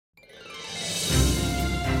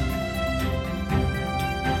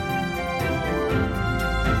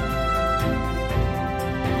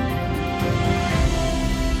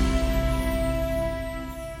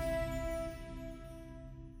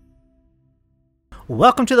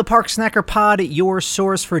Welcome to the Park Snacker Pod, your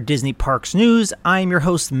source for Disney Parks news. I am your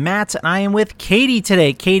host, Matt, and I am with Katie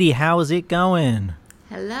today. Katie, how's it going?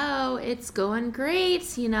 Hello, it's going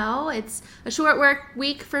great. You know, it's a short work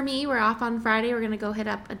week for me. We're off on Friday. We're going to go hit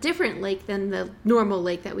up a different lake than the normal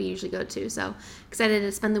lake that we usually go to. So excited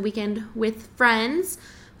to spend the weekend with friends.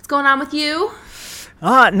 What's going on with you?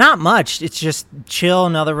 Not much. It's just chill,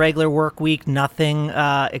 another regular work week, nothing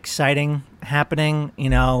exciting happening. You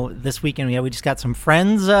know, this weekend we just got some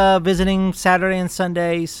friends visiting Saturday and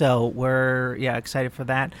Sunday, so we're excited for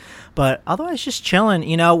that. But otherwise, just chilling.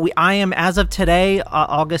 You know, I am, as of today,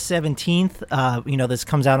 August 17th. This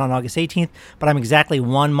comes out on August 18th, but I'm exactly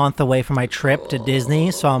 1 month away from my trip to Disney,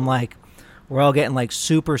 so I'm like, we're all getting like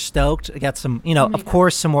super stoked. I got some, of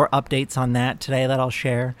course, some more updates on that today that I'll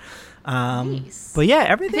share. Nice. But yeah,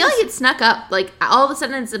 everything. I feel like it snuck up. Like all of a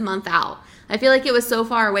sudden, it's a month out. I feel like it was so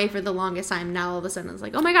far away for the longest time. Now all of a sudden, it's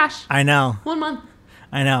like, oh my gosh. I know. 1 month.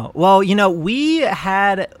 I know. Well, we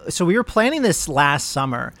were planning this last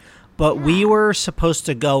summer, but we were supposed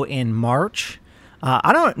to go in March.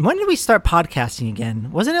 When did we start podcasting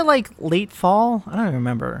again? Wasn't it like late fall? I don't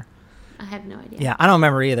remember. I have no idea. Yeah, I don't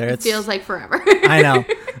remember either. It feels like forever. I know.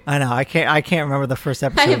 I can't remember the first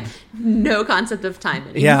episode. I have no concept of time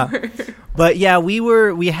anymore. Yeah. But yeah,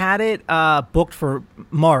 we had it booked for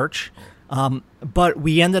March. But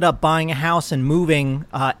we ended up buying a house and moving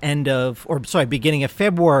beginning of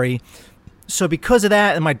February. So because of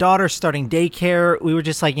that, and my daughter's starting daycare, we were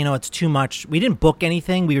just like, it's too much. We didn't book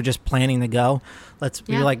anything. We were just planning to go.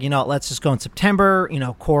 We were like, let's just go in September.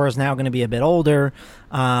 Cora's now going to be a bit older.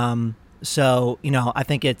 So, I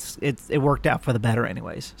think it worked out for the better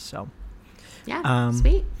anyways. So,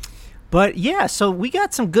 sweet. But yeah, so we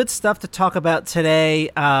got some good stuff to talk about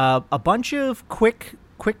today. A bunch of quick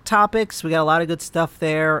topics. We got a lot of good stuff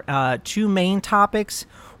there. Two main topics.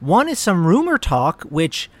 One is some rumor talk,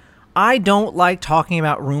 which I don't like talking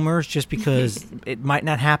about rumors just because it might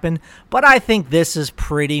not happen. But I think this is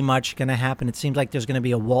pretty much going to happen. It seems like there's going to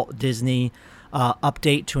be a Walt Disney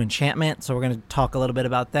update to Enchantment. So we're going to talk a little bit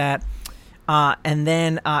about that. And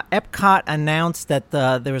then Epcot announced that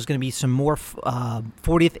there was going to be some more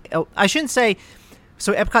 40th. I shouldn't say.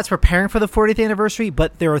 So Epcot's preparing for the 40th anniversary,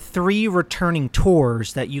 but there are 3 returning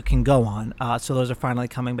tours that you can go on. So those are finally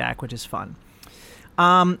coming back, which is fun.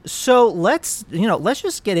 So let's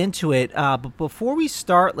just get into it. But before we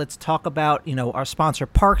start, let's talk about, our sponsor,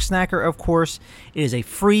 Park Snacker, of course. It is a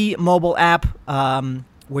free mobile app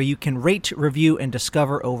where you can rate, review, and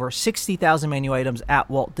discover over 60,000 menu items at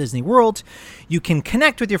Walt Disney World. You can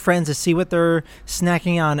connect with your friends to see what they're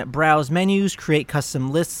snacking on, browse menus, create custom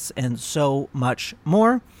lists, and so much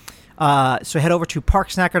more. So head over to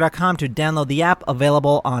parksnacker.com to download the app,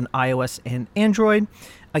 available on iOS and Android.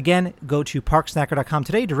 Again, go to parksnacker.com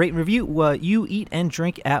today to rate and review what you eat and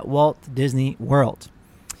drink at Walt Disney World.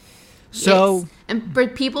 So, yes. And for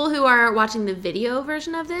people who are watching the video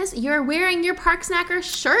version of this, you're wearing your Park Snacker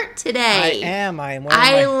shirt today. I am. I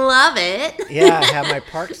love it. Yeah, I have my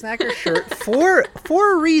Park Snacker shirt for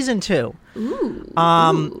a reason too. Ooh.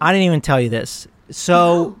 I didn't even tell you this.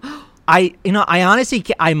 So, no. I honestly,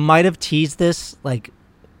 I might have teased this like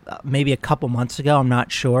maybe a couple months ago. I'm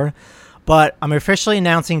not sure, but I'm officially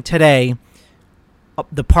announcing today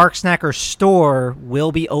the Park Snacker store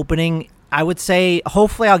will be opening. I would say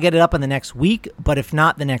hopefully I'll get it up in the next week, but if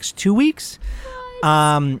not, the next 2 weeks. So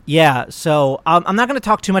I'm not going to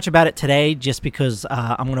talk too much about it today just because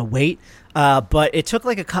I'm going to wait. But it took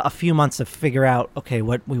like a few months to figure out,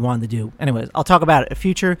 what we wanted to do. Anyways, I'll talk about it in the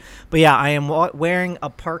future. But yeah, I am wearing a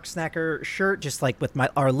Park Snacker shirt just like with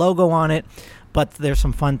our logo on it. But there's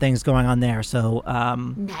some fun things going on there. So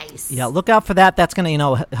nice. Yeah, look out for that. That's going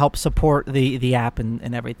to help support the app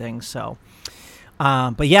and everything. So.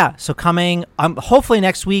 But yeah, so coming hopefully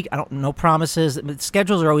next week. I don't know promises.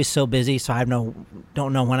 Schedules are always so busy, so I don't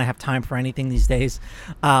know when I have time for anything these days.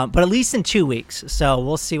 But at least in 2 weeks, so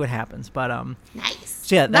we'll see what happens. But nice.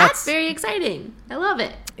 So yeah, that's very exciting. I love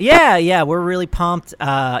it. Yeah, we're really pumped.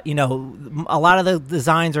 A lot of the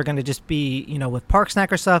designs are going to just be with Park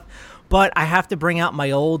Snacker stuff, but I have to bring out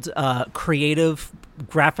my old creative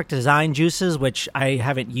graphic design juices, which I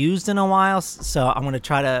haven't used in a while. So I'm going to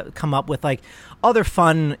try to come up with like other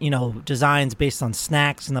fun, designs based on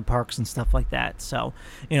snacks in the parks and stuff like that. So,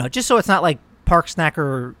 just so it's not like Park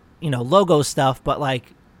Snacker, logo stuff, but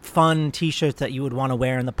like fun T-shirts that you would want to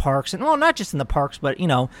wear in the parks, and well, not just in the parks, but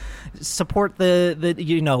support the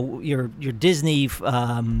your Disney. What's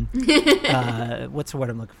the word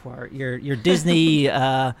I'm looking for? Your Disney.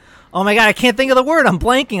 Oh my God, I can't think of the word. I'm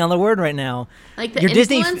blanking on the word right now. Like the your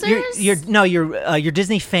influencers? Disney, your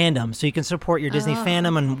Disney fandom, so you can support your Disney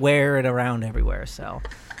fandom and wear it around everywhere. So,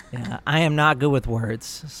 yeah, I am not good with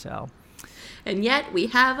words, so. And yet we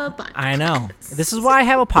have a bunch. I know. This is why I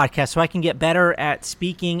have a podcast, so I can get better at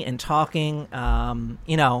speaking and talking. I'm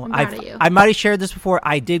proud of you. I might have shared this before.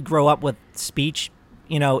 I did grow up with speech,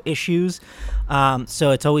 issues.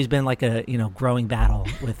 So it's always been like a, growing battle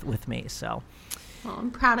with me. So. Well,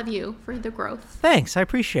 I'm proud of you for the growth. Thanks. I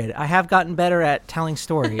appreciate it. I have gotten better at telling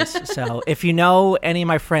stories. So if you know any of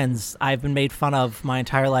my friends, I've been made fun of my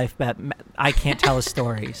entire life, but I can't tell a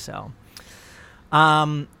story. So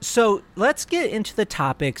let's get into the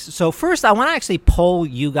topics. So first, I want to actually poll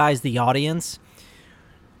you guys, the audience.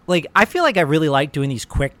 Like, I feel like I really like doing these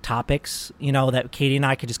quick topics, that Katie and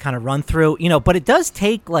I could just kind of run through, but it does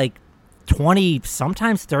take like 20,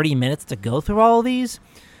 sometimes 30 minutes to go through all of these.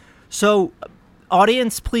 So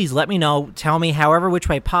audience, please let me know. Tell me however which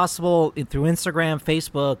way possible through Instagram,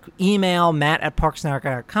 Facebook, email,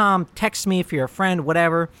 matt@parksandrec.com. Text me if you're a friend,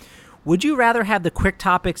 whatever. Would you rather have the quick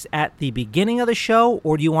topics at the beginning of the show,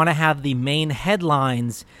 or do you want to have the main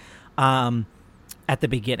headlines at the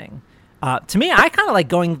beginning? To me, I kind of like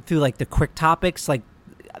going through like the quick topics, like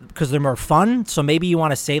because they're more fun. So maybe you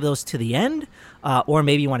want to save those to the end, or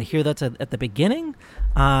maybe you want to hear that at the beginning.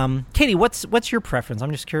 Katie, what's your preference?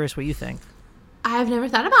 I'm just curious what you think. I've never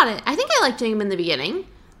thought about it. I think I like doing them in the beginning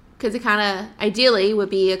because it kind of ideally would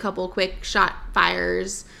be a couple quick shot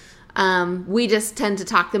fires. We just tend to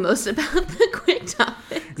talk the most about the quick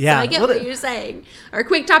topics. Yeah, so I get what you're saying. Our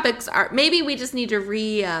quick topics are maybe we just need to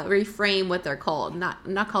reframe what they're called.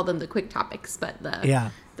 Not call them the quick topics, but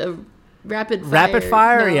the rapid fire. Rapid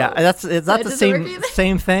fire, no. Yeah, that's the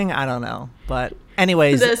same thing. I don't know, but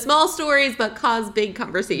anyways, the small stories but cause big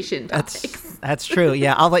conversation topics. That's true.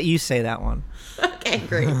 Yeah, I'll let you say that one. Okay,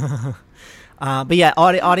 great. But yeah,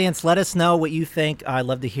 audience, let us know what you think. I'd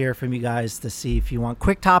love to hear from you guys to see if you want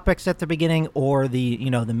quick topics at the beginning or the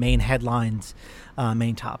main headlines,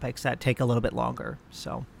 main topics that take a little bit longer.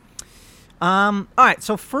 So, all right.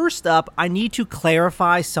 So first up, I need to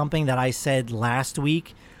clarify something that I said last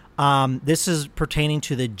week. This is pertaining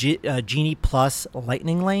to the Genie Plus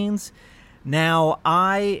lightning lanes. Now,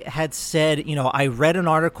 I had said, I read an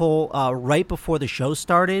article right before the show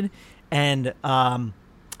started, and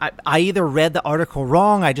I either read the article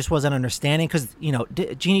wrong, I just wasn't understanding, because,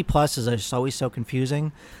 Genie Plus is just always so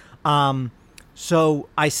confusing. So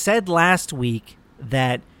I said last week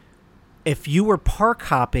that if you were park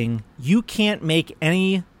hopping, you can't make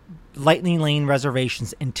any lightning lane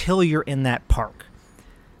reservations until you're in that park.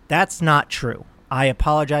 That's not true. I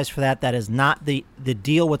apologize for that. That is not the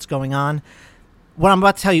deal, what's going on. What I'm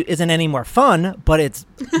about to tell you isn't any more fun, but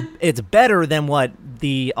it's better than what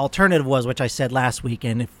the alternative was, which I said last week.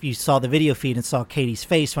 And if you saw the video feed and saw Katie's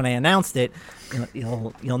face when I announced it,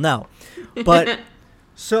 you'll know. But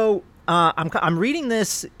so I'm reading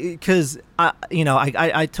this because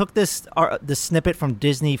I took this snippet from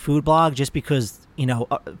Disney Food Blog just because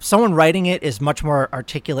someone writing it is much more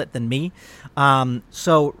articulate than me.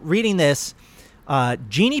 So reading this.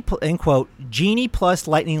 Genie Plus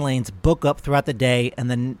lightning lanes book up throughout the day,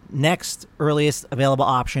 and the next earliest available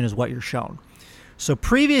option is what you're shown. So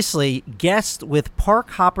previously, guests with Park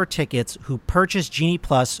Hopper tickets who purchased Genie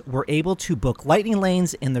Plus were able to book lightning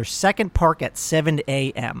lanes in their second park at 7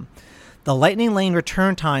 a.m. The lightning lane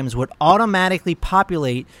return times would automatically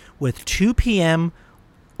populate with 2 p.m.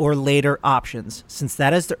 or later options, since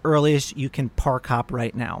that is the earliest you can park hop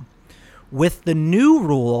right now. With the new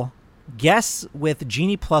rule, guests with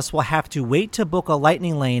Genie Plus will have to wait to book a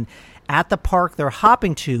lightning lane at the park they're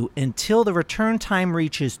hopping to until the return time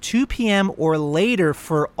reaches 2 p.m. or later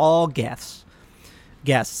for all guests,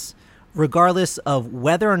 regardless of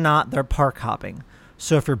whether or not they're park hopping.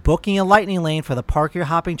 So if you're booking a lightning lane for the park you're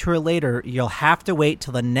hopping to or later, you'll have to wait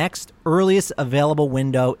till the next earliest available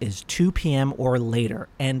window is 2 p.m. or later,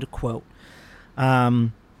 end quote.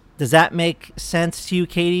 Does that make sense to you,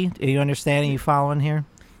 Katie? Are you understanding? Are you following here?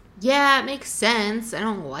 Yeah, it makes sense. I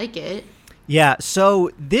don't like it. Yeah,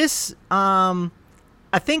 so this, I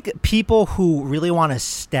think people who really want to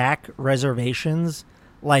stack reservations,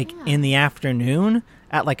 in the afternoon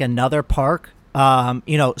at another park,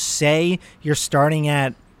 say you're starting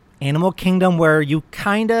at Animal Kingdom, where you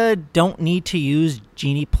kind of don't need to use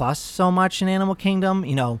Genie Plus so much in Animal Kingdom,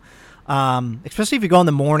 especially if you go in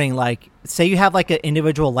the morning, say you have an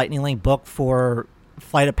individual lightning lane book for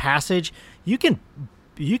Flight of Passage, you can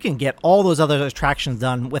you can get all those other attractions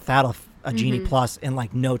done without a Genie Plus in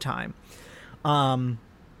like no time.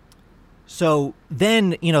 So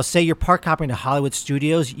then, say you're park hopping to Hollywood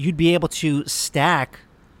Studios, you'd be able to stack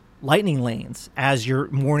lightning lanes as your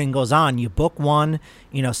morning goes on. You book one,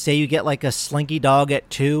 say you get like a Slinky Dog at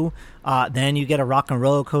 2, then you get a Rock and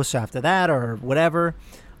Roller Coaster after that or whatever.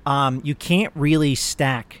 You can't really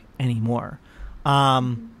stack anymore.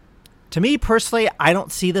 To me personally, I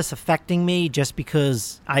don't see this affecting me just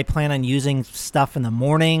because I plan on using stuff in the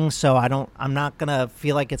morning, so I'm not gonna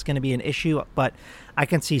feel like it's gonna be an issue. But I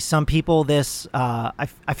can see some people this. I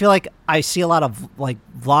feel like I see a lot of like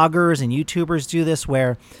vloggers and YouTubers do this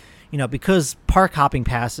where, because park hopping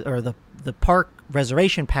pass or the park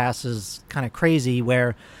reservation pass is kind of crazy.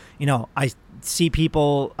 Where, I see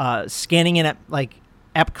people scanning in at like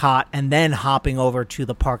Epcot and then hopping over to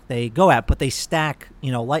the park they go at, but they stack,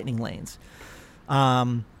 lightning lanes.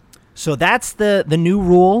 So that's the new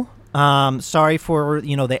rule. Sorry for,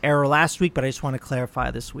 the error last week, but I just want to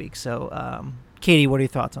clarify this week. So, Katie, what are your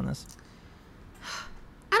thoughts on this?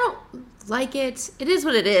 I don't like it. It is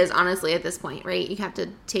what it is, honestly, at this point, right? You have to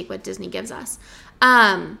take what Disney gives us.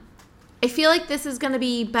 I feel like this is going to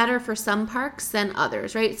be better for some parks than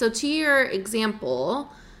others, right? So to your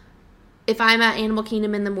example, if I'm at Animal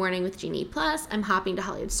Kingdom in the morning with Genie Plus, I'm hopping to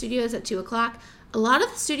Hollywood Studios at 2 o'clock. A lot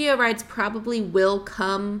of the studio rides probably will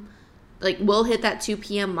hit that 2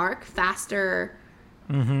 p.m. mark faster,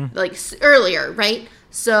 earlier, right?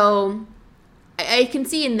 So I can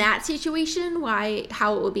see in that situation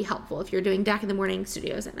how it would be helpful if you're doing DAC in the morning,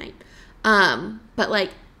 studios at night. But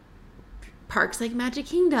like parks like Magic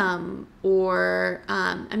Kingdom or,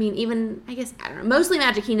 even, I don't know, mostly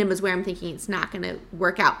Magic Kingdom is where I'm thinking it's not going to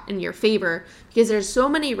work out in your favor because there's so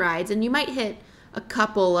many rides and you might hit a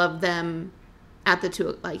couple of them at the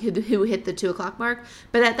who hit the 2 o'clock mark.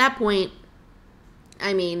 But at that point,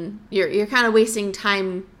 you're kind of wasting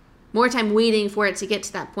more time waiting for it to get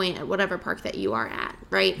to that point at whatever park that you are at,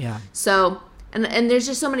 right? Yeah. So, and there's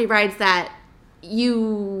just so many rides that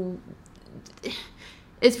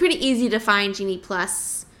it's pretty easy to find Genie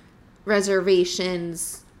Plus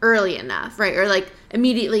reservations early enough, right? Or like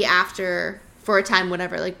immediately after for a time,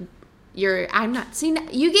 whatever. Like I'm not seeing.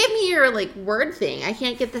 You gave me your like word thing. I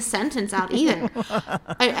can't get the sentence out either.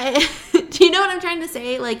 Do you know what I'm trying to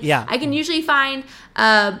say? Like, yeah. I can usually find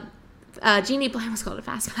Genie Plus. I almost called it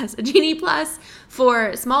Fast Pass. A Genie Plus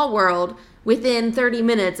for Small World within 30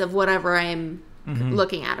 minutes of whatever I'm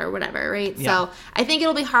looking at or whatever, right? Yeah. So I think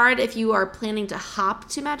it'll be hard if you are planning to hop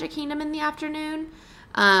to Magic Kingdom in the afternoon,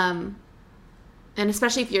 and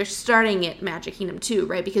especially if you're starting at Magic Kingdom too,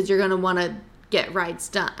 right? Because you're going to want to get rides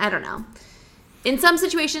done. I don't know. In some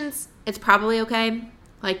situations, it's probably okay,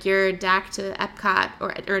 like your DAC to Epcot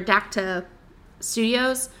or DAC to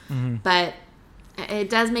Studios, but it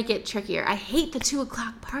does make it trickier. I hate the 2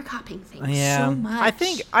 o'clock park hopping thing so much.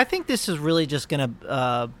 I think this is really just going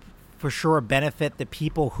to for sure benefit the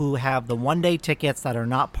people who have the one-day tickets that are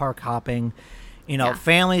not park hopping,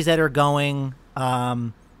 families that are going,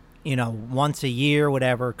 once a year,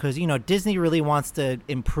 whatever, because, Disney really wants to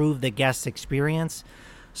improve the guest experience.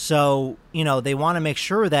 So, they want to make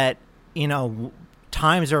sure that,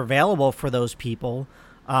 times are available for those people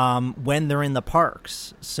when they're in the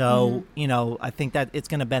parks. So, I think that it's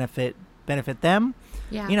going to benefit them,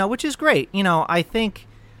 which is great. I think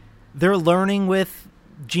they're learning with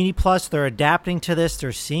Genie Plus, they're adapting to this.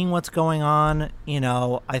 They're seeing what's going on.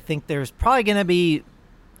 I think there's probably going to be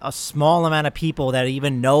a small amount of people that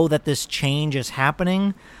even know that this change is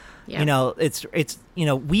happening. Yeah. It's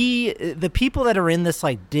the people that are in this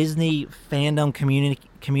like Disney fandom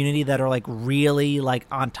community that are like really like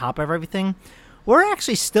on top of everything. We're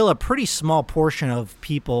actually still a pretty small portion of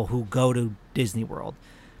people who go to Disney World.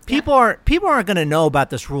 People aren't going to know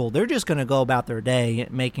about this rule. They're just going to go about their day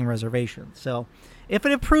making reservations. So if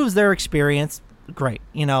it improves their experience, great.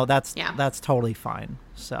 That's totally fine.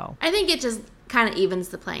 So I think it just kind of evens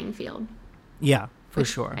the playing field. Yeah, for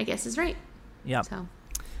sure. I guess is right. Yeah.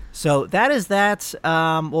 So that is that.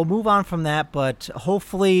 We'll move on from that, but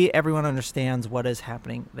hopefully everyone understands what is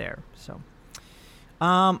happening there. So,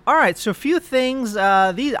 all right. So a few things.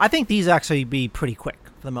 I think these actually be pretty quick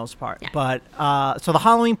for the most part. Yeah. But so the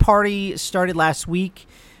Halloween party started last week.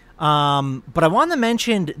 But I wanted to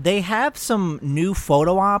mention they have some new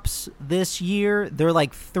photo ops this year. They're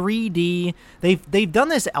like 3D. They've done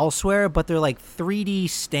this elsewhere, but they're like 3D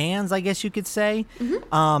stands, I guess you could say,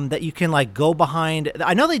 that you can like go behind.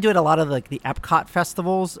 I know they do it a lot of like the Epcot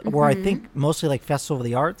festivals, or I think mostly like Festival of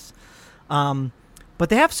the Arts. But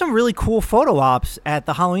they have some really cool photo ops at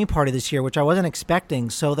the Halloween party this year, which I wasn't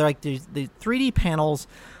expecting. So they're like the 3D panels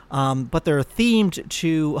but they're themed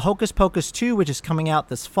to Hocus Pocus 2, which is coming out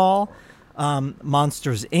this fall.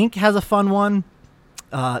 Monsters, Inc. has a fun one.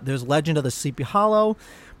 There's Legend of the Sleepy Hollow.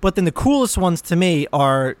 But then the coolest ones to me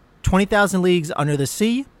are 20,000 Leagues Under the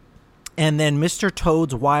Sea and then Mr.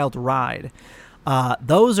 Toad's Wild Ride.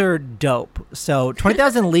 Those are dope. So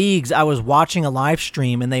 20,000 Leagues, I was watching a live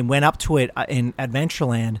stream and they went up to it in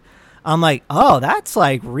Adventureland. I'm like, oh, that's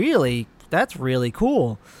really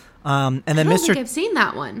cool. And then I don't think I've seen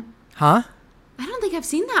that one. Huh? I don't think I've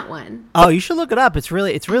seen that one. Oh, you should look it up. It's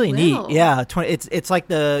really neat. will. Yeah, it's like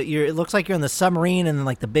it looks like you're in the submarine and then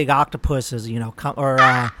like the big octopus is,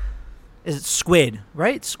 is it squid,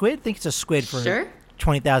 right? Squid? I think it's a squid for Sure.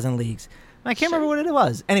 20,000 Leagues. I can't remember what it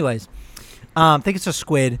was. Anyways, I think it's a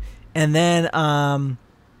squid. And then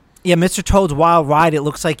Mr. Toad's Wild Ride, it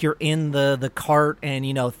looks like you're in the cart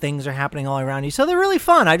and, things are happening all around you. So they're really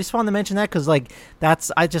fun. I just wanted to mention that because,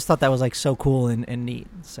 I just thought that was, so cool and neat.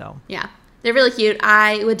 So yeah. They're really cute.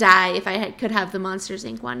 I would die if I could have the Monsters,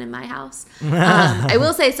 Inc. one in my house. I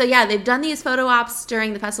will say, so yeah, they've done these photo ops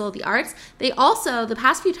during the Festival of the Arts. They also, the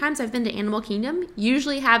past few times I've been to Animal Kingdom,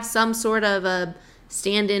 usually have some sort of a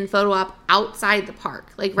stand-in photo op outside the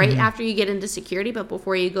park, right after you get into security, but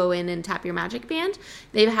before you go in and tap your magic band.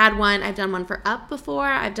 They've had one. I've done one for Up before.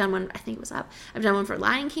 I've done one, I think it was Up. I've done one for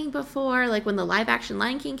Lion King before, when the live-action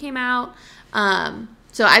Lion King came out.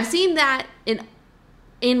 So I've seen that in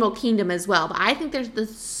Animal Kingdom as well, but I think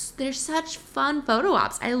there's such fun photo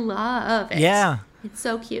ops. I love it. Yeah, it's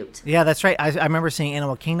so cute. Yeah, that's right. I remember seeing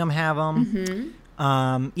Animal Kingdom have them. Mm-hmm.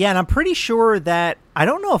 And I'm pretty sure that I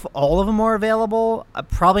don't know if all of them are available.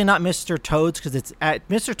 Probably not Mr. Toad's because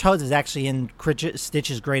Mr. Toad's is actually in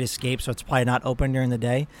Stitch's Great Escape, so it's probably not open during the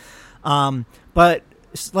day. But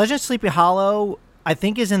Legend of Sleepy Hollow, I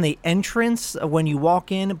think, is in the entrance when you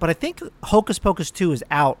walk in. But I think Hocus Pocus 2 is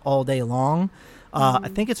out all day long. I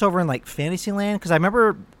think it's over in Fantasyland because I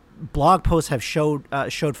remember blog posts have showed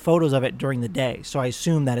photos of it during the day, so I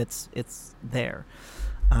assume that it's there.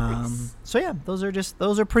 Nice. So yeah, those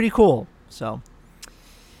are pretty cool. So,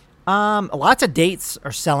 lots of dates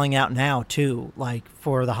are selling out now too,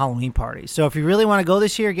 for the Halloween party. So if you really want to go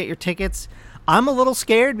this year, get your tickets. I'm a little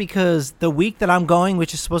scared because the week that I'm going,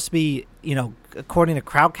 which is supposed to be, according to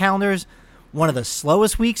crowd calendars, one of the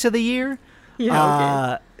slowest weeks of the year.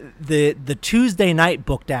 Yeah. Okay. The Tuesday night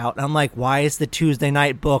booked out. I'm like, why is the Tuesday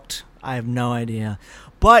night booked? I have no idea.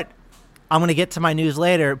 But I'm going to get to my news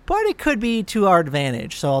later, but it could be to our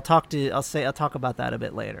advantage. So I'll talk about that a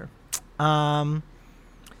bit later. And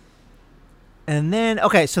then,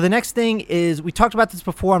 okay, so the next thing is, we talked about this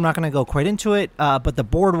before. I'm not going to go quite into it, but the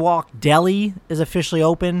Boardwalk Deli is officially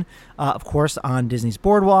open, of course, on Disney's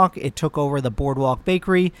Boardwalk. It took over the Boardwalk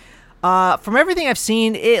Bakery. From everything I've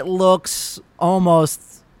seen, it looks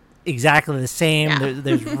almost exactly the same. Yeah.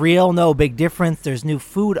 There's no big difference. There's new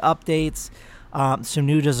food updates, some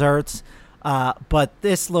new desserts, but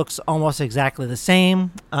this looks almost exactly the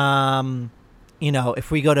same.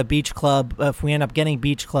 If we go to Beach Club, if we end up getting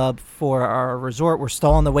Beach Club for our resort, we're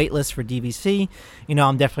still on the wait list for DVC.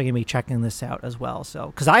 I'm definitely going to be checking this out as well.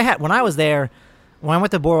 So, because when I was there, when I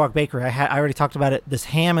went to Boardwalk Bakery, I already talked about it. This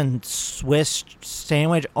ham and Swiss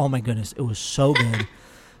sandwich, oh my goodness, it was so good.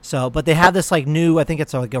 So, but they have this new, I think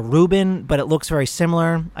it's a Reuben, but it looks very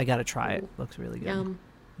similar. I got to try it. Looks really good. Yum.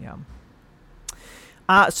 Yeah.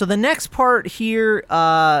 So the next part here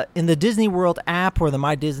in the Disney World app, or the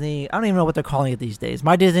My Disney, I don't even know what they're calling it these days,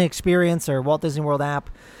 My Disney Experience or Walt Disney World app,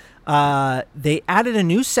 they added a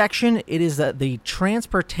new section. It is the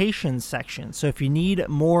transportation section. So if you need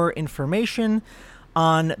more information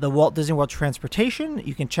on the Walt Disney World transportation,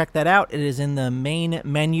 you can check that out. It is in the main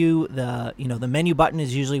menu. The menu button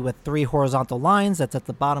is usually with 3 horizontal lines. That's at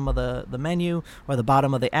the bottom of the menu or the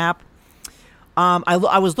bottom of the app. I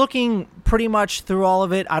was looking pretty much through all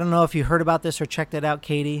of it. I don't know if you heard about this or checked it out,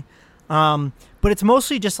 Katie. But it's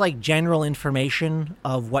mostly just general information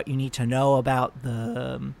of what you need to know about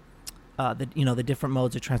the different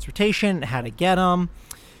modes of transportation, how to get them.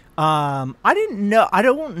 I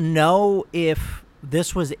don't know if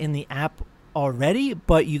this was in the app already,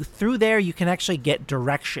 but through there you can actually get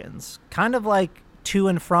directions, kind of like to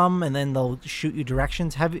and from, and then they'll shoot you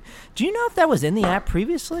directions. Do you know if that was in the app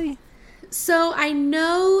previously? So I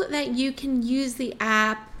know that you can use the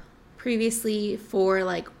app previously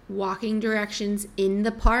for walking directions in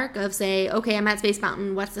the park of, say, okay, I'm at Space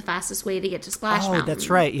Mountain. What's the fastest way to get to Splash Mountain? Oh, that's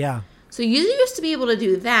right. Yeah. So you used to be able to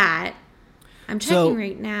do that. I'm checking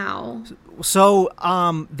right now. So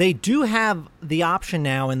they do have the option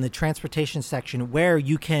now in the transportation section where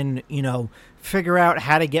you can, figure out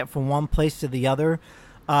how to get from one place to the other.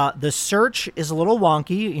 The search is a little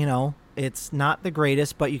wonky, It's not the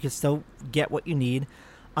greatest, but you can still get what you need.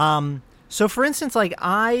 So for instance, like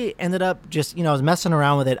I ended up just, I was messing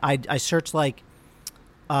around with it. I searched like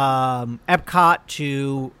Epcot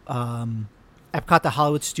to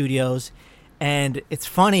Hollywood Studios, and it's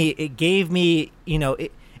funny. It gave me,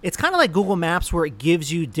 it's kind of like Google Maps where it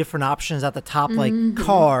gives you different options at the top, like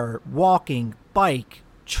car, walking, bike,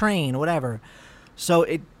 train, whatever. So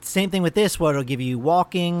same thing with this, where it'll give you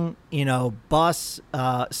walking, bus,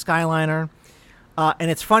 Skyliner.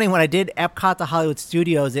 And it's funny, when I did Epcot to Hollywood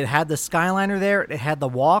Studios, it had the Skyliner there, it had the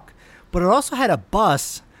walk, but it also had a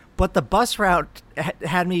bus. But the bus route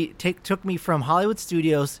took me from Hollywood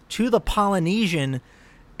Studios to the Polynesian,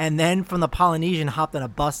 and then from the Polynesian hopped on a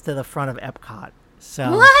bus to the front of Epcot.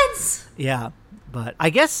 So what? Yeah, but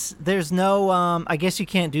I guess there's no. I guess you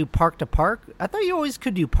can't do park to park. I thought you always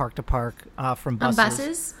could do park to park from buses. On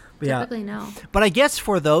buses? Yeah. Typically, no. But I guess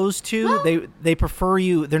for those two, Well, they prefer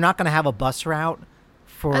you. They're not going to have a bus route.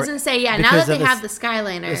 I was going to say, yeah, now that they have the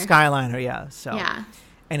Skyliner. The Skyliner, yeah. So, yeah.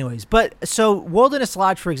 Anyways, so Wilderness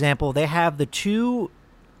Lodge, for example, they have the two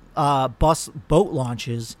boat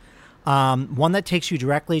launches. One that takes you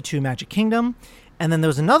directly to Magic Kingdom, and then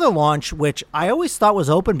there's another launch which I always thought was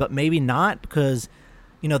open, but maybe not, because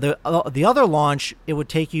the other launch, it would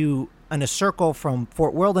take you in a circle from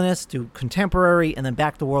Fort Wilderness to Contemporary and then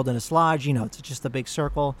back to Wilderness Lodge. It's just a big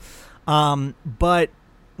circle. But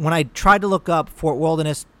when I tried to look up Fort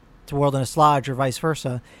Wilderness to Wilderness Lodge or vice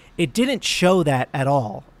versa, it didn't show that at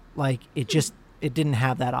all. Like, it didn't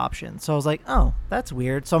have that option. So I was like, oh, that's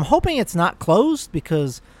weird. So I'm hoping it's not closed,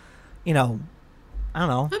 because, I don't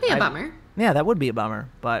know. That would be a bummer. Yeah, that would be a bummer.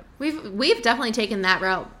 But we've definitely taken that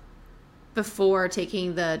route before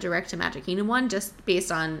taking the direct to Magic Kingdom one, just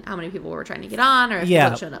based on how many people were trying to get on, or if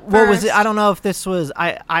people showed up first. What was it? I don't know if this was.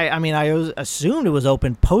 I mean, I assumed it was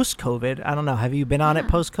open post COVID. I don't know. Have you been on it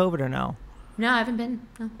post COVID or no? No, I haven't been.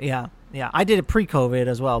 No. Yeah. I did it pre-COVID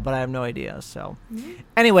as well, but I have no idea. So,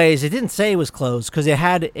 anyways, it didn't say it was closed, because it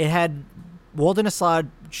had Wilderness Lodge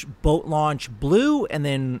boat launch blue, and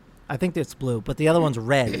then I think it's blue, but the other one's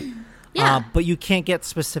red. Yeah. But you can't get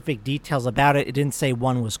specific details about it. It didn't say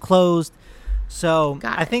one was closed. So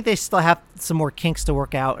I think they still have some more kinks to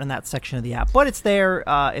work out in that section of the app. But it's there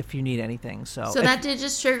if you need anything. So that did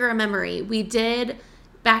just trigger a memory. We did,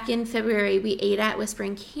 back in February, we ate at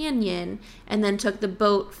Whispering Canyon and then took the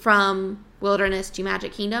boat from Wilderness to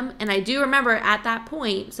Magic Kingdom. And I do remember at that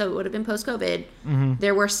point, so it would have been post-COVID,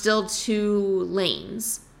 there were still 2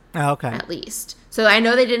 lanes. Oh, okay. At least. So I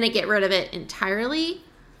know they didn't get rid of it entirely.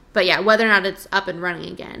 But yeah, whether or not it's up and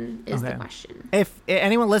running again is the question. If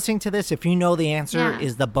anyone listening to this, if you know the answer,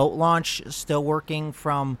 is the boat launch still working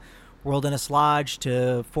from Wilderness Lodge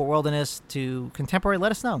to Fort Wilderness to Contemporary?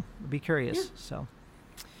 Let us know. I'd be curious.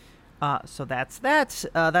 Yeah. So that's that.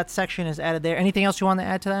 That section is added there. Anything else you want to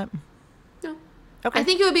add to that? No. Okay. I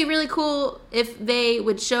think it would be really cool if they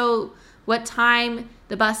would show what time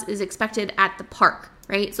the bus is expected at the park,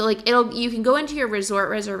 right? So like you can go into your resort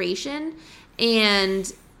reservation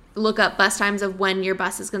and look up bus times of when your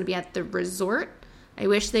bus is going to be at the resort. I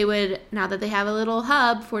wish they would, now that they have a little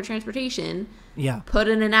hub for transportation, put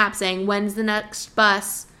in an app saying when's the next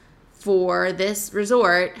bus for this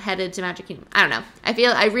resort headed to Magic Kingdom. I don't know.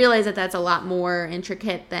 I realize that that's a lot more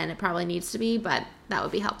intricate than it probably needs to be, but that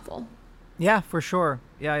would be helpful. Yeah, for sure.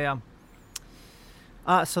 Yeah.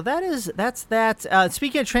 So that's that.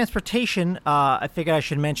 Speaking of transportation, I figured I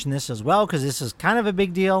should mention this as well, because this is kind of a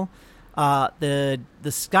big deal. The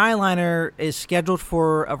Skyliner is scheduled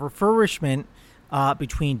for a refurbishment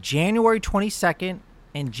between January 22nd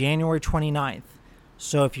and January 29th.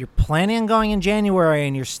 So if you're planning on going in January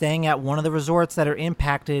and you're staying at one of the resorts that are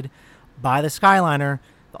impacted by the Skyliner,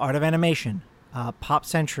 the Art of Animation, Pop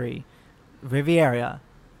Century, Riviera,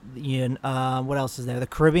 what else is there? The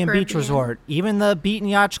Caribbean Beach Resort, even the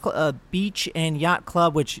Beach and Yacht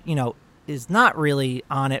Club, which is not really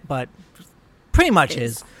on it, but pretty much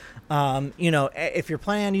is. If you're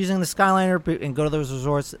planning on using the Skyliner and go to those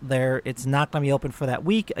resorts there, it's not going to be open for that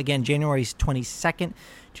week. Again, January 22nd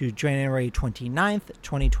to January 29th,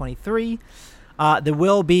 2023. There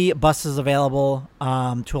will be buses available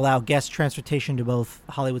to allow guest transportation to both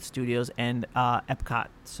Hollywood Studios and Epcot.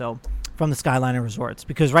 So from the Skyliner resorts,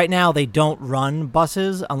 because right now they don't run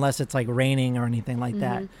buses unless it's like raining or anything like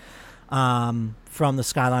that from the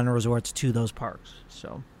Skyliner resorts to those parks.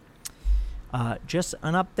 So just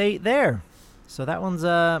an update there. So that one's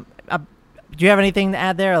do you have anything to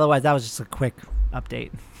add there? Otherwise, that was just a quick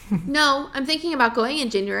update. No, I'm thinking about going in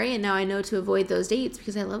January, and now I know to avoid those dates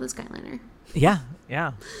because I love the Skyliner. Yeah.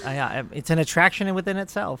 It's an attraction within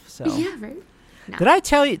itself. So yeah, right. No. Did I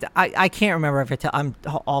tell you? I can't remember if I'm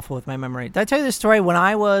awful with my memory. Did I tell you this story when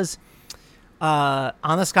I was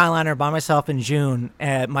on the Skyliner by myself in June?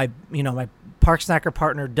 My Park Snacker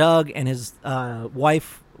partner Doug and his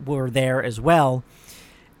wife were there as well,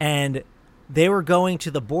 and they were going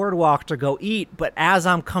to the boardwalk to go eat. But as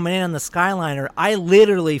I'm coming in on the Skyliner, I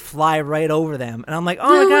literally fly right over them, and I'm like,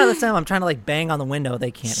 "Oh my god, that's them!" I'm trying to like bang on the window;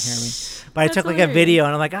 they can't hear me. But I took like a video,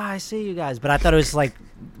 and I'm like, I see you guys." But I thought it was like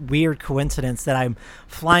weird coincidence that I'm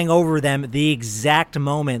flying over them the exact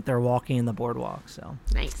moment they're walking in the boardwalk. So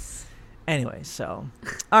nice. Anyway, so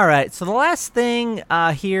all right. So the last thing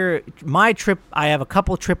here, my trip. I have a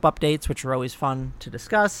couple trip updates, which are always fun to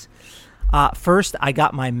discuss. First, I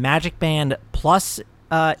got my Magic Band Plus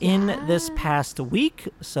in this past week,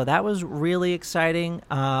 so that was really exciting.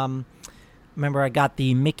 Remember, I got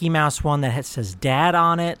the Mickey Mouse one that says Dad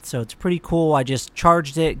on it, so it's pretty cool. I just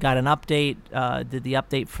charged it, got an update, did the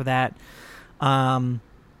update for that.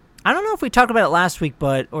 I don't know if we talked about it last week,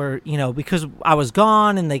 because I was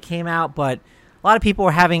gone and they came out, but a lot of people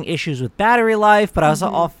were having issues with battery life, but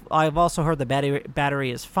I've also heard the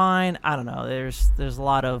battery is fine. I don't know. There's a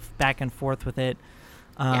lot of back and forth with it.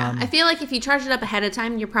 I feel like if you charge it up ahead of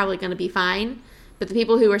time, you're probably going to be fine. But the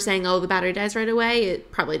people who were saying, "Oh, the battery dies right away,"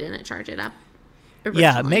 it probably didn't charge it up originally.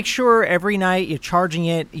 Yeah, make sure every night you're charging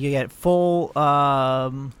it. You get full.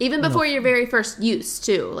 Even before your very first use,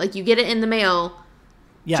 too. Like you get it in the mail,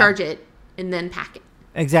 charge it, and then pack it.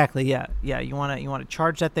 Exactly. Yeah. You want to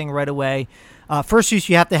charge that thing right away. First use,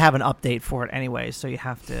 you have to have an update for it anyway, so you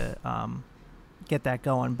have to get that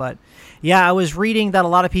going. But yeah, I was reading that a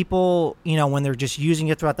lot of people, when they're just using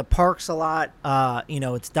it throughout the parks a lot,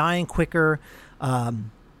 it's dying quicker. But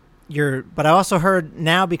I also heard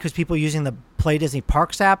now, because people are using the Play Disney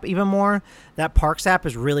Parks app even more, that Parks app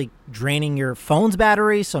is really draining your phone's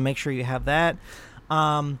battery, so make sure you have that.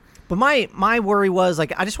 But my worry was,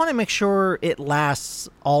 like, I just want to make sure it lasts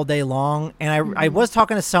all day long. And I was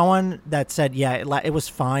talking to someone that said, it was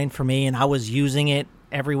fine for me, and I was using it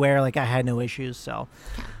everywhere. Like, I had no issues. So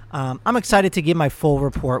I'm excited to give my full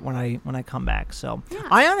report when I come back. So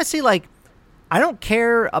I honestly, I don't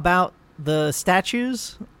care about the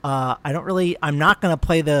statues. I'm not going to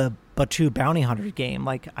play the Batuu Bounty Hunter game.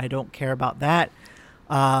 Like, I don't care about that.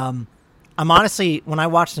 I'm honestly, when I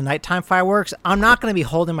watch the nighttime fireworks, I'm not going to be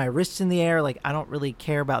holding my wrists in the air. Like, I don't really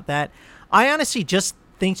care about that. I honestly just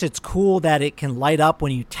think it's cool that it can light up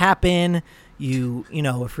when you tap in.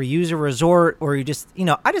 If we use a resort, or you just,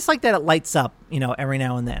 I just like that it lights up, every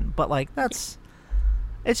now and then. But that's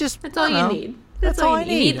all you need. That's all I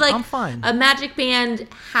need. You need I'm fine. A Magic Band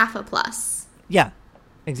half a plus. Yeah,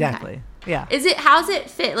 exactly. Okay. Yeah. How's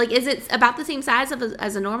it fit? Like, is it about the same size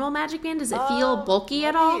as a normal Magic Band? Does it feel bulky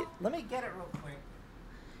at all? Let me get it real quick.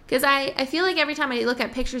 Because I feel like every time I look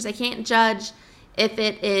at pictures, I can't judge if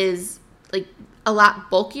it is like a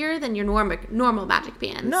lot bulkier than your normal Magic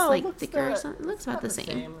Bands. No, like thicker or something. It looks about the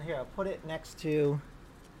same. Here, I'll put it next to.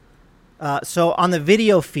 So on the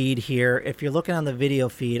video feed here, if you're looking on the video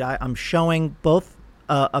feed, I'm showing both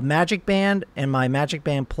a Magic Band and my Magic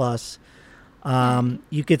Band Plus.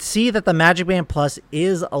 You could see that the Magic Band Plus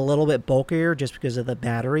is a little bit bulkier just because of the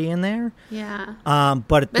battery in there. Yeah.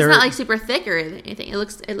 But it's not like super thick or anything.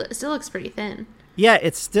 It still looks pretty thin. Yeah,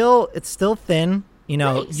 it's still thin.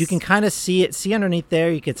 Nice. You can kind of see underneath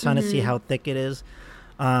there. You can kind of see how thick it is.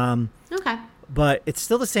 Okay. But it's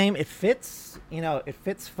still the same. It fits. It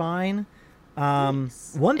fits fine.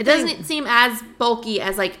 Nice. It doesn't seem as bulky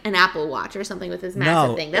as like an Apple Watch or something with this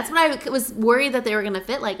massive thing. That's what I was worried that they were going to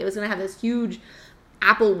fit. Like, it was going to have this huge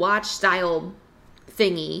Apple Watch style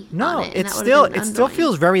thingy. No, on it, it still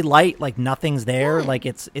feels very light. Like, nothing's there. Yeah. Like,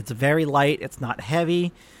 it's very light. It's not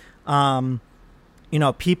heavy.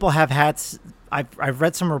 People have had. I've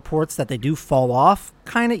read some reports that they do fall off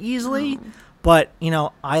kind of easily, but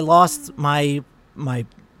I lost my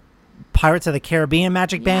Pirates of the Caribbean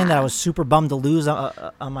Magic Band that I was super bummed to lose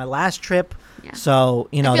on my last trip. Yeah. So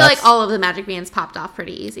I feel like all of the Magic Bands popped off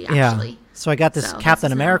pretty easy. Actually, yeah. So I got this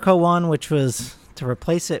Captain America one, which was to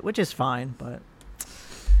replace it, which is fine. But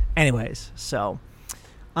anyways, so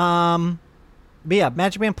but yeah,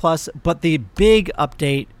 Magic Band Plus. But the big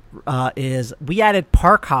update is we added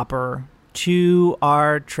Park Hopper to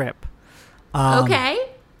our trip. Okay.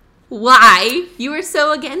 Why? You were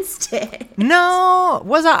so against it. No,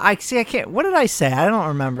 was I see, I can't. What did I say? I don't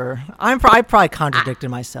remember. I probably contradicted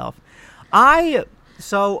myself. I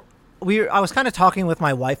was kind of talking with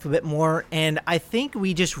my wife a bit more, and I think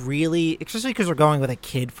we just really, especially because we're going with a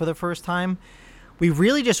kid for the first time, we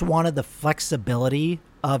really just wanted the flexibility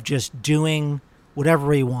of just doing whatever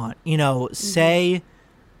we want. Say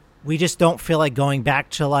we just don't feel like going back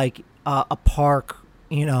to like a park,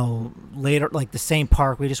 later, like the same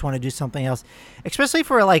park. We just want to do something else, especially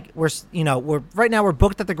for like we're right now we're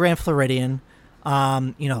booked at the Grand Floridian.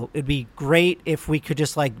 It'd be great if we could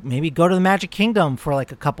just like maybe go to the Magic Kingdom for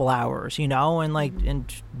like a couple hours,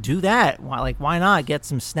 and do that. Why not get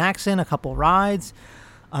some snacks in, a couple rides,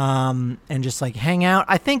 and just like hang out.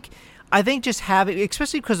 I think just having,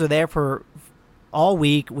 especially because we're there for all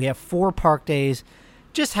week, we have 4 park days.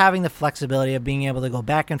 Just having the flexibility of being able to go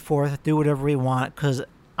back and forth, do whatever we want. Because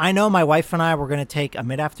I know my wife and I were going to take a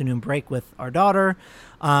mid-afternoon break with our daughter.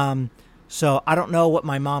 So I don't know what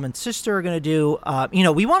my mom and sister are going to do.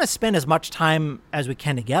 We want to spend as much time as we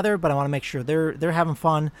can together, but I want to make sure they're having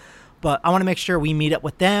fun. But I want to make sure we meet up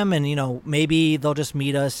with them, and maybe they'll just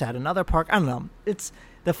meet us at another park. I don't know. It's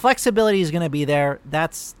the flexibility is going to be there.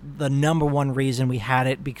 That's the number one reason we had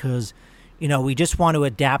it, because we just want to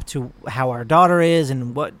adapt to how our daughter is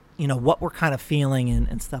and what we're kind of feeling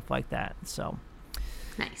and stuff like that. So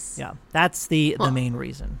nice. Yeah, that's the main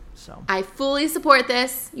reason. So I fully support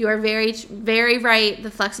this. You are very, very right. The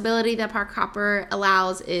flexibility that Park Hopper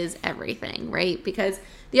allows is everything, right? Because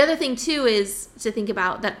the other thing too is to think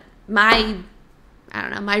about that my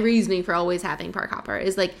reasoning for always having Park Hopper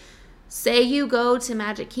is like, say you go to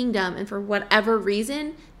Magic Kingdom and for whatever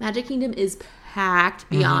reason, Magic Kingdom is packed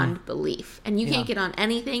beyond belief, and you can't get on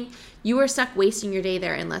anything. You are stuck wasting your day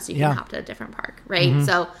there unless you can hop to a different park, right?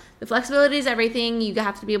 So the flexibility is everything. You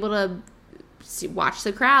have to be able to watch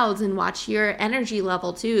the crowds and watch your energy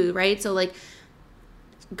level too, right? So like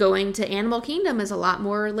going to Animal Kingdom is a lot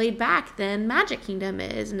more laid back than Magic Kingdom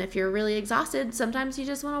is, and if you're really exhausted, sometimes you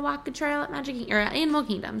just want to walk a trail at Animal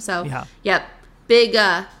Kingdom. So yep, big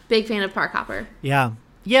fan of Park Hopper.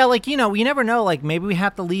 Yeah, like, you never know. Like, maybe we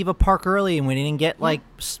have to leave a park early and we didn't get, like,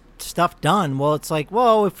 stuff done. Well, it's like,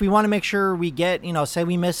 well, if we want to make sure we get, say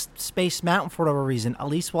we missed Space Mountain for whatever reason, at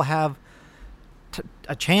least we'll have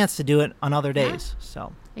a chance to do it on other days.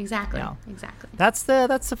 So exactly. That's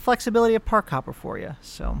the flexibility of Park Hopper for you.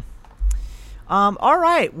 So, all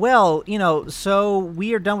right. Well, so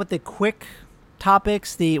we are done with the quick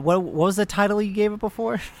topics. What was the title you gave it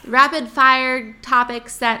before? Rapid fire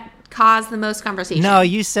topics that cause the most conversation. No,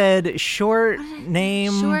 you said short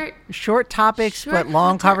topics, but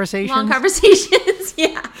long conversations. Long conversations,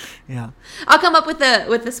 yeah. Yeah. I'll come up with a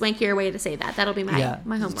swankier way to say that. That'll be my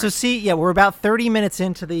homework. So see, we're about 30 minutes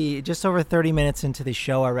just over 30 minutes into the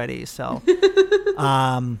show already. So,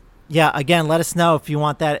 again, let us know if you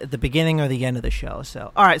want that at the beginning or the end of the show.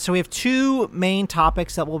 So, all right. So we have 2 main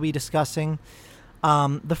topics that we'll be discussing.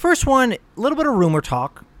 The first one, a little bit of rumor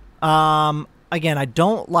talk. Again, I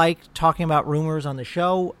don't like talking about rumors on the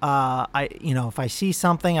show. If I see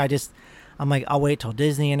something, I'm like, I'll wait till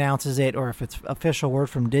Disney announces it, or if it's official word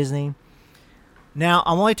from Disney. Now,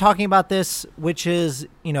 I'm only talking about this, which is,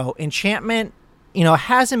 Enchantment,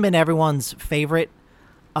 hasn't been everyone's favorite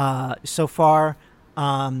so far.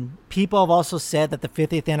 People have also said that the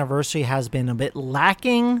 50th anniversary has been a bit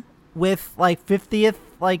lacking with, like, 50th,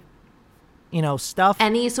 like, stuff.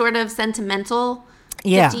 Any sort of sentimental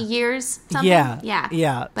 50 years, something?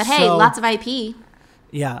 Yeah. But hey, lots of IP.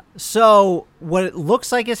 Yeah. So what it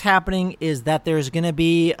looks like is happening is that there's going to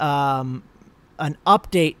be an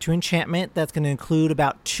update to Enchantment that's going to include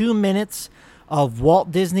about 2 minutes of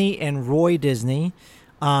Walt Disney and Roy Disney.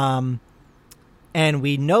 And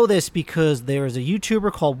we know this because there's a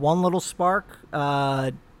YouTuber called One Little Spark.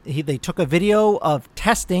 They took a video of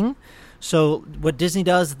testing. So what Disney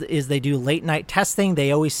does is they do late night testing.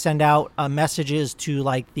 They always send out messages to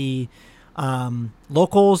like the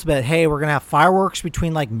locals, but hey, we're going to have fireworks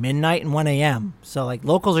between like midnight and 1 a.m. So like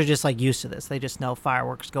locals are just like used to this. They just know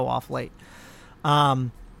fireworks go off late.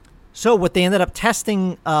 So what they ended up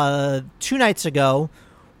testing 2 nights ago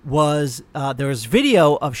was there was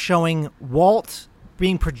video of showing Walt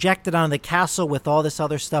being projected onto the castle with all this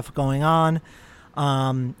other stuff going on.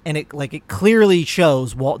 And it clearly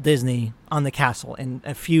shows Walt Disney on the castle in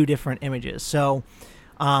a few different images. So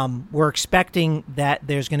we're expecting that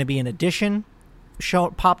there's going to be an addition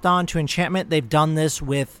popped on to Enchantment. They've done this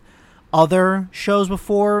with other shows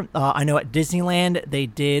before. I know at Disneyland they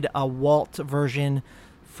did a Walt version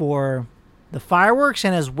for the fireworks,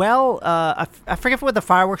 and as well, I forget what the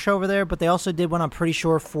fireworks show over there, but they also did one, I'm pretty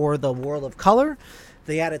sure, for the World of Color.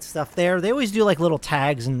 They added stuff there. They always do like little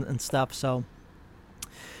tags and stuff. So,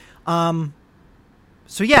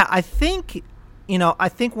 yeah, I think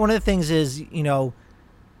one of the things is,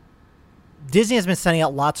 Disney has been sending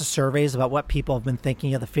out lots of surveys about what people have been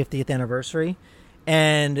thinking of the 50th anniversary.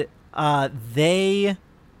 And I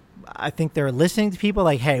think they're listening to people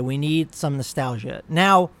like, hey, we need some nostalgia.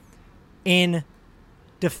 Now, in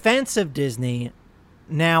defense of Disney,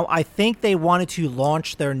 Now, I think they wanted to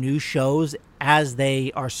launch their new shows as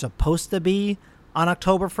they are supposed to be on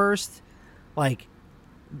October 1st. Like,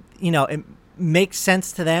 it makes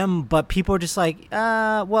sense to them, but people are just like,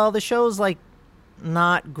 well, the show's like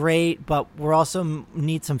not great, but we're also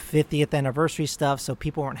need some 50th anniversary stuff, so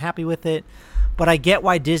people weren't happy with it. But I get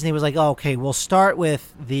why Disney was like, oh, okay, we'll start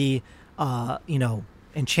with the,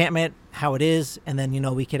 Enchantment, how it is, and then,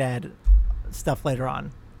 we could add stuff later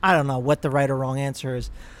on. I don't know what the right or wrong answer is,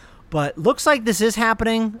 but looks like this is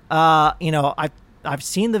happening. I've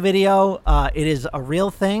seen the video. It is a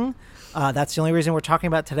real thing. That's the only reason we're talking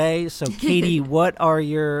about today. So, Katie, what are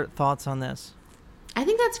your thoughts on this? I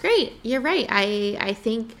think that's great. You're right. I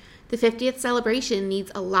think the 50th celebration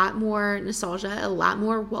needs a lot more nostalgia, a lot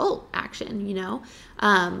more Walt action,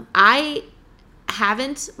 I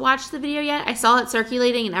haven't watched the video yet. I saw it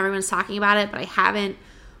circulating and everyone's talking about it, but I haven't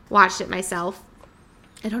watched it myself.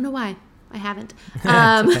 I don't know why. I haven't. But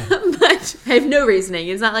I have no reasoning.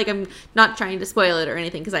 It's not like I'm not trying to spoil it or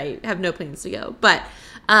anything because I have no plans to go. But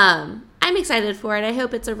I'm excited for it. I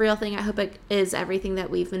hope it's a real thing. I hope it is everything that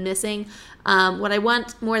we've been missing. What I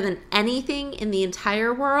want more than anything in the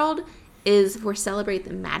entire world is for Celebrate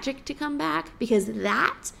the Magic to come back, because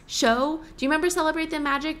that show, do you remember Celebrate the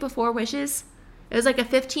Magic before Wishes? It was like a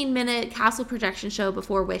 15-minute castle projection show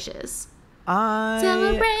before Wishes.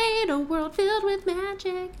 Celebrate a world filled with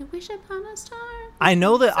magic and wish upon a star. I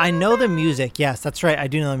know the music. Yes, that's right. I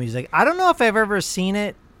do know the music. I don't know if I've ever seen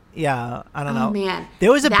it. Yeah, I don't know. Oh man,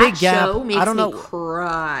 there was a big gap. That show makes I don't know. Me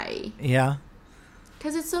cry. Yeah,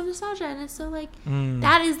 because it's so nostalgia and it's so like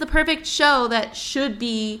that is the perfect show that should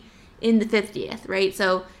be in the 50th, right?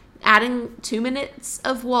 So adding 2 minutes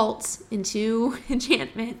of Walt into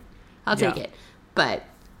Enchantment, I'll take it. But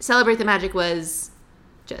Celebrate the Magic was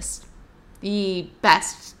just the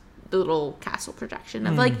best little castle projection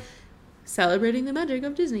of like celebrating the magic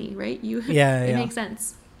of Disney, right? It makes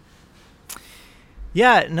sense.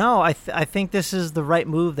 Yeah, no, I think this is the right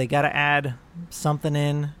move. They got to add something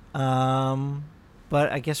in,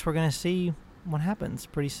 but I guess we're gonna see what happens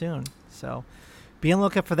pretty soon. So be on the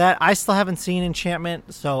lookout for that. I still haven't seen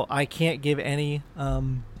Enchantment, so I can't give any,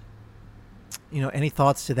 any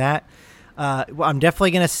thoughts to that. I'm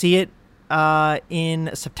definitely gonna see it in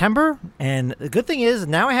September, and the good thing is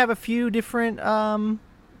now I have a few different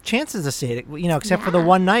chances to see it, except for the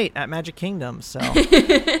one night at Magic Kingdom. So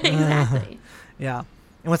exactly. Yeah,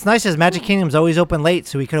 and what's nice is Magic Kingdom's always open late,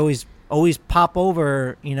 so we could always pop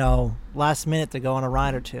over, last minute to go on a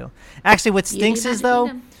ride or two. Actually, what stinks is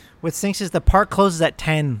the park closes at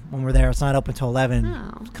 10 when we're there. It's not open till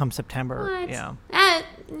 11 come September. What? Yeah.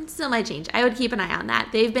 It still might change. I would keep an eye on that.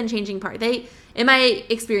 They've been changing in my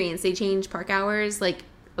experience, they change park hours like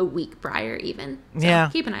a week prior even. So yeah.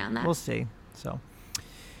 Keep an eye on that. We'll see. So,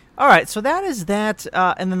 all right. So that is that.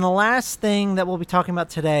 And then the last thing that we'll be talking about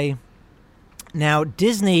today. Now,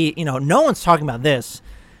 Disney, no one's talking about this.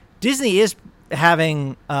 Disney is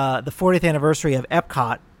having the 40th anniversary of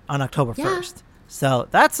Epcot on October 1st. So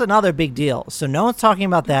that's another big deal. So no one's talking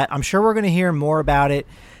about that. I'm sure we're going to hear more about it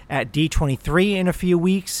at D23 in a few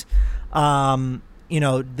weeks.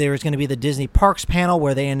 There's going to be the Disney Parks panel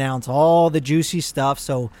where they announce all the juicy stuff.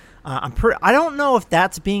 So I don't know if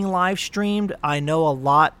that's being live streamed. I know a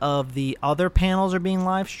lot of the other panels are being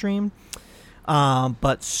live streamed.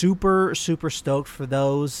 But super, super stoked for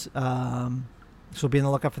those. So be on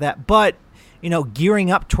the lookout for that. But,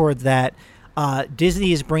 gearing up towards that,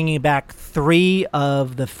 Disney is bringing back 3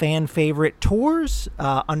 of the fan favorite tours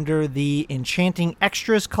under the Enchanting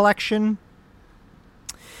Extras collection.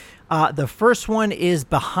 The first one is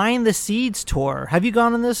Behind the Seeds tour. Have you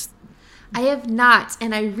gone on this? I have not,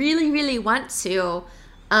 and I really, really want to.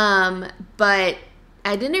 But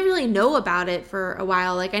I didn't really know about it for a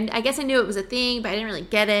while. Like, I guess I knew it was a thing, but I didn't really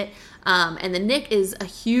get it. And then Nick is a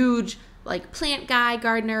huge, plant guy,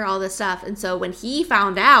 gardener, all this stuff. And so when he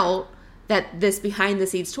found out that this Behind the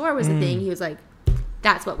Seeds tour was a thing, he was like,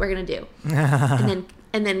 that's what we're going to do.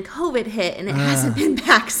 And then COVID hit, and it hasn't been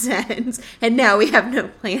back since. And now we have no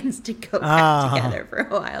plans to go back together for a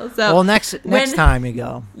while. So next time you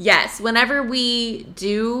go. Yes, whenever we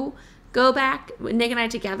do go back, Nick and I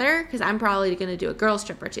together, because I'm probably going to do a girls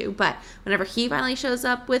trip or two, but whenever he finally shows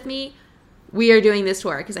up with me, we are doing this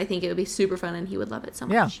tour because I think it would be super fun and he would love it so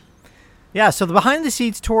much. Yeah, so the Behind the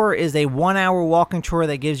Seeds tour is a 1-hour walking tour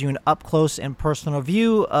that gives you an up-close and personal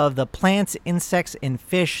view of the plants, insects, and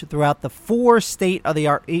fish throughout the 4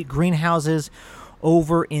 state-of-the-art greenhouses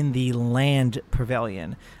over in the Land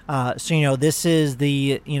Pavilion. So, this is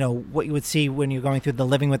the, what you would see when you're going through the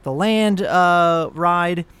Living with the Land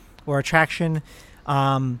ride or attraction.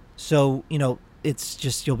 So, it's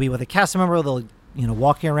just you'll be with a cast member. They'll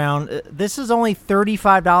walking around. This is only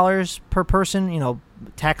 $35 per person,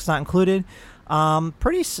 tax not included. For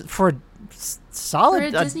solid for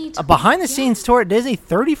a Disney behind the scenes tour at Disney.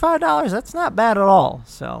 $35, that's not bad at all.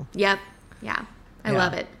 So yep, yeah, I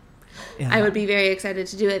love it. Yeah. I would be very excited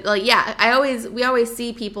to do it. Like, we always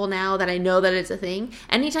see people now that I know that it's a thing.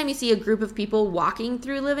 Anytime you see a group of people walking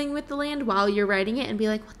through Living with the Land while you're riding it and be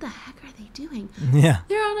like, what the heck are they doing? Yeah.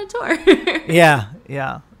 They're on a tour.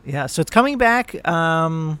 Yeah. So it's coming back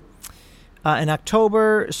in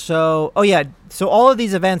October. So all of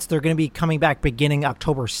these events, they're going to be coming back beginning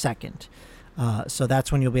October 2nd. So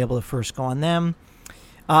that's when you'll be able to first go on them.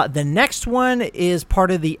 The next one is part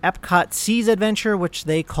of the Epcot Seas Adventure, which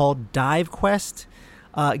they call Dive Quest.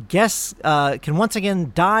 Guests can once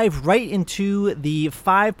again dive right into the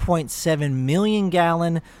 5.7 million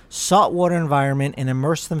gallon saltwater environment and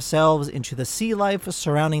immerse themselves into the sea life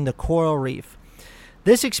surrounding the coral reef.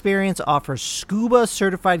 This experience offers scuba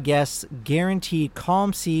certified guests guaranteed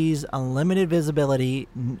calm seas, unlimited visibility,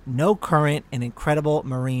 no current, and incredible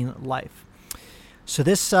marine life. So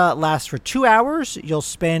this lasts for 2 hours. You'll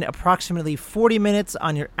spend approximately 40 minutes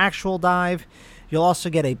on your actual dive. You'll also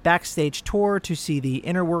get a backstage tour to see the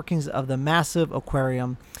inner workings of the massive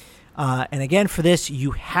aquarium. And again, for this,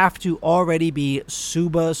 you have to already be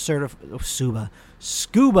scuba certified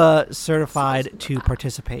to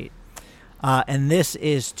participate. And this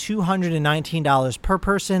is $219 per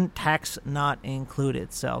person, tax not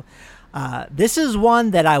included. So this is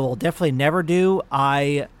one that I will definitely never do.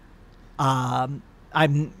 I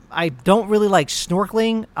don't really like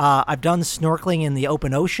snorkeling. I've done snorkeling in the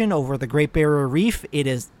open ocean over the Great Barrier Reef. It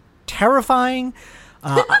is terrifying.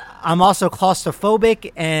 I'm also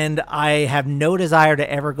claustrophobic, and I have no desire to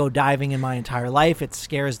ever go diving in my entire life. It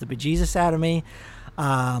scares the bejesus out of me.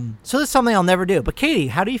 So this is something I'll never do. But Katie,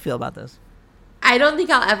 how do you feel about this? I don't think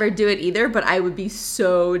I'll ever do it either, but I would be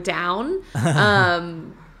so down.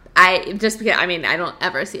 I don't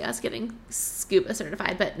ever see us getting scuba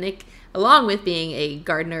certified, but Nick, along with being a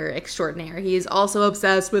gardener extraordinaire, he is also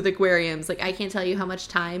obsessed with aquariums. Like, I can't tell you how much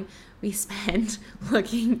time we spend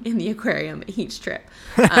looking in the aquarium each trip.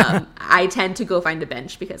 I tend to go find a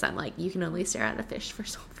bench because I'm like, you can only stare at a fish for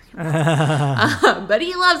so freaking long. But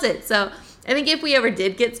he loves it. So I think if we ever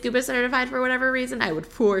did get scuba certified for whatever reason, I would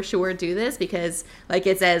for sure do this because, like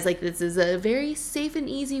it says, like this is a very safe and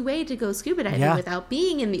easy way to go scuba diving without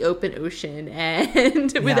being in the open ocean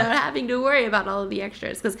and without having to worry about all of the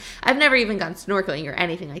extras. Because I've never even gone snorkeling or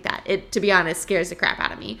anything like that. It, to be honest, scares the crap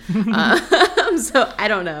out of me. So I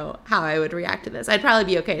don't know how I would react to this. I'd probably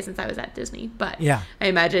be okay since I was at Disney. But I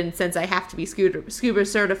imagine since I have to be scuba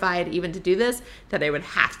certified even to do this, that I would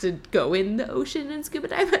have to go in the ocean and scuba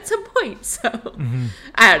dive at some point. So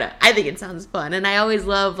I don't know. I think it sounds fun. And I always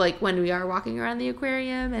love like when we are walking around the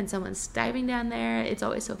aquarium and someone's diving down there. It's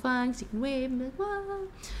always so fun because you can wave and be like, whoa.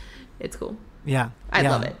 It's cool. Yeah. I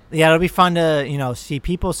love it. Yeah, it'll be fun to, see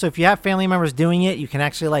people. So if you have family members doing it, you can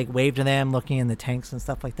actually like wave to them looking in the tanks and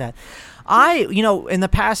stuff like that. In the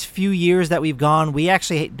past few years that we've gone, we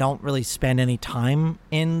actually don't really spend any time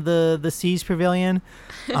in the Seas Pavilion.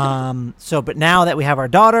 But now that we have our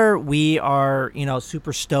daughter, we are,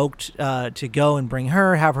 super stoked to go and bring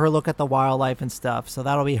her, have her look at the wildlife and stuff. So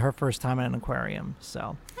that'll be her first time at an aquarium.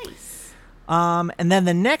 So nice. And then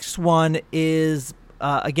the next one is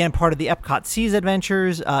again part of the Epcot Seas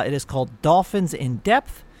Adventures. It is called Dolphins in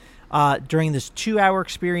Depth. During this 2-hour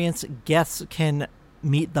experience, guests can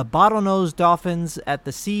meet the bottlenose dolphins at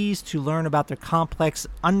the seas to learn about their complex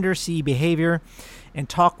undersea behavior and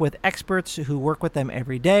talk with experts who work with them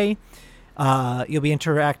every day. You'll be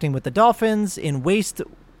interacting with the dolphins in waist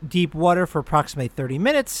deep water for approximately 30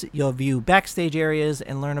 minutes. You'll view backstage areas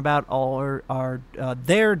and learn about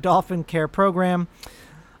their dolphin care program.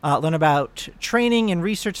 Learn about training and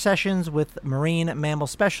research sessions with marine mammal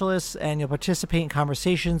specialists, and you'll participate in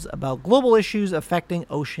conversations about global issues affecting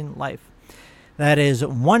ocean life. That is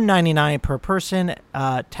 $199 per person,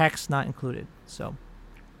 tax not included. So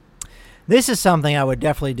this is something I would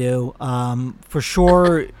definitely do for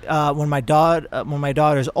sure. When my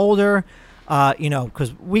daughter's older,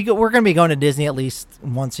 because we're going to be going to Disney at least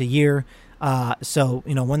once a year. So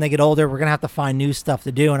when they get older, we're going to have to find new stuff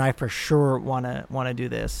to do, and I for sure want to do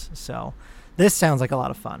this. So this sounds like a lot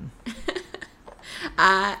of fun.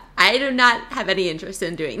 I do not have any interest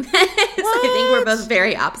in doing this. I think we're both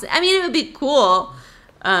very opposite. I mean, it would be cool,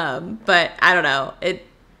 but I don't know. It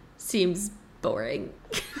seems boring.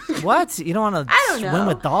 What? You don't want I don't to swim know.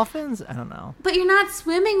 with dolphins? I don't know. But you're not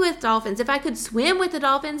swimming with dolphins. If I could swim with the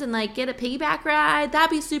dolphins and like get a piggyback ride, that'd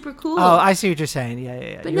be super cool. Oh, I see what you're saying.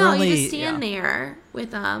 Yeah. But You're no, only, you just stand there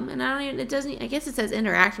with them, and I don't even. It doesn't. I guess it says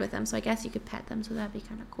interact with them, so I guess you could pet them. So that'd be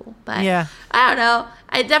kind of cool. But Yeah. I don't know.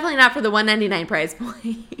 I definitely not for the $199 price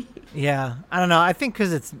point. Yeah, I don't know. I think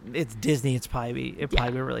because it's Disney, it'd probably be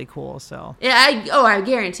really cool. So Yeah, I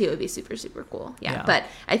guarantee it would be super, super cool. Yeah, but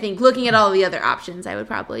I think looking at all the other options, I would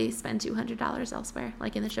probably spend $200 elsewhere,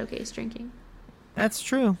 like in the showcase drinking. That's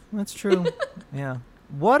true. Yeah.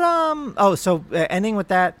 What so ending with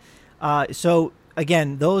that. So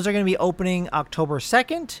again, those are going to be opening October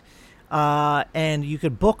 2nd, and you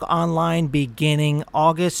could book online beginning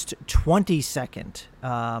August 22nd.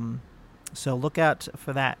 So look out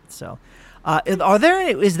for that. So,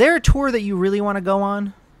 is there a tour that you really want to go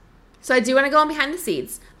on? So I do want to go on behind the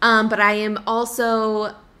scenes, but I am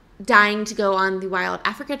also dying to go on the Wild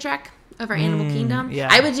Africa Trek over Animal Kingdom. Yeah.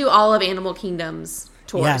 I would do all of Animal Kingdom's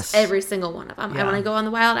tours, Yes. every single one of them. Yeah. I want to go on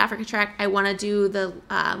the Wild Africa Trek. I want to do the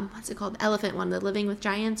what's it called, the elephant one, the Living with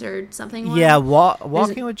Giants or something one. Yeah,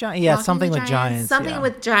 walking with giants. Yeah, Walking something with giants. Something yeah.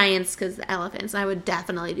 with giants because the elephants. I would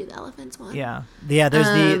definitely do the elephants one. Yeah.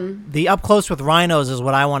 There's the up close with rhinos is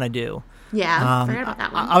what I want to do. Yeah, forgot about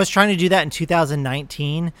that one. I was trying to do that in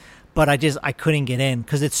 2019, but I couldn't get in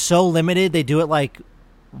because it's so limited. They do it like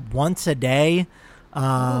once a day.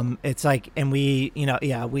 It's like, and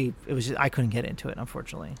I couldn't get into it,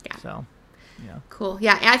 unfortunately. Yeah. So, yeah. Cool.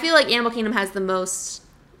 Yeah, I feel like Animal Kingdom has the most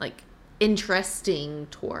like interesting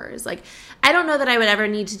tours. Like, I don't know that I would ever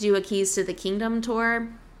need to do a Keys to the Kingdom tour.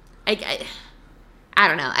 I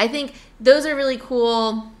don't know. I think those are really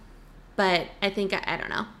cool, but I think I don't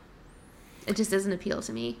know. It just doesn't appeal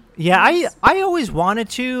to me. Yeah, I always wanted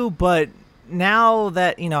to, but now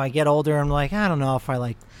that I get older, I'm like, I don't know if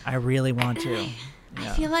I really want to. I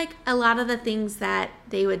feel like a lot of the things that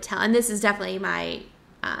they would tell, and this is definitely my,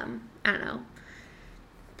 I don't know,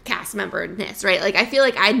 cast member-ness, right? Like, I feel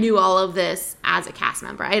like I knew all of this as a cast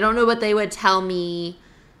member. I don't know what they would tell me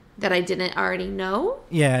that I didn't already know.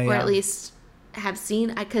 Yeah, or at least have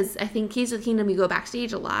seen, because I think Keys to the Kingdom, you go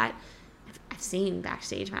backstage a lot. I've seen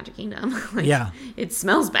backstage Magic Kingdom. It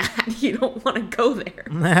smells bad. You don't want to go there.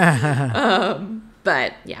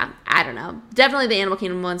 But yeah, I don't know. Definitely the Animal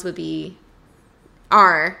Kingdom ones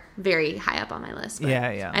are very high up on my list. But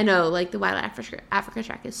Yeah. I know, like, the Wild Africa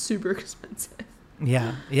Trek is super expensive.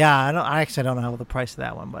 Yeah. I actually don't know the price of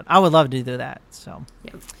that one, but I would love to do that. So.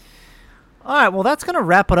 Yeah. All right, well, that's going to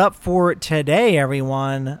wrap it up for today,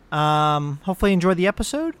 everyone. Hopefully you enjoyed the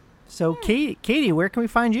episode. So, Katie, where can we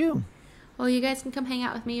find you? Well, you guys can come hang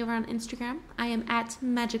out with me over on Instagram. I am at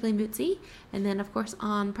Magically Mootsy. And then, of course,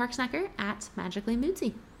 on Park Snacker at Magically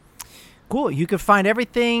Mootsy. Cool. You can find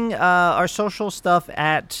everything, our social stuff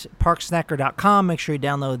at parksnacker.com. Make sure you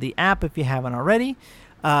download the app if you haven't already.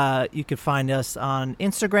 You can find us on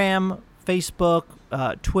Instagram, Facebook,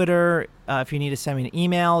 Twitter. If you need to send me an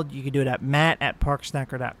email, you can do it at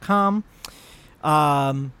matt@parksnacker.com.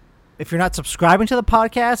 If you're not subscribing to the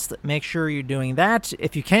podcast, make sure you're doing that.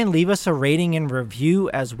 If you can, leave us a rating and review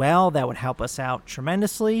as well. That would help us out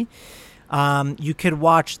tremendously. You could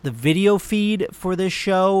watch the video feed for this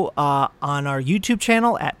show on our YouTube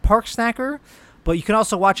channel at Park Snacker, but you can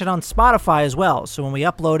also watch it on Spotify as well. So when we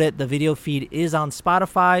upload it, the video feed is on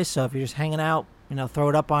Spotify. So if you're just hanging out, throw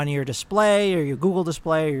it up on your display or your Google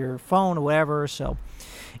display or your phone or whatever. So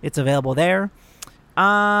it's available there.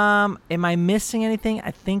 Am I missing anything?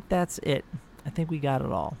 I think that's it. I think we got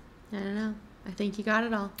it all. I don't know. I think you got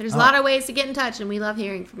it all. There's a lot of ways to get in touch, and we love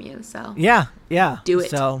hearing from you. So yeah. Do it.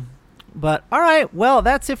 So, but all right. Well,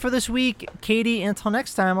 that's it for this week. Katie, until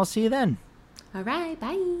next time, I'll see you then. All right.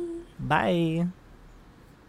 Bye. Bye.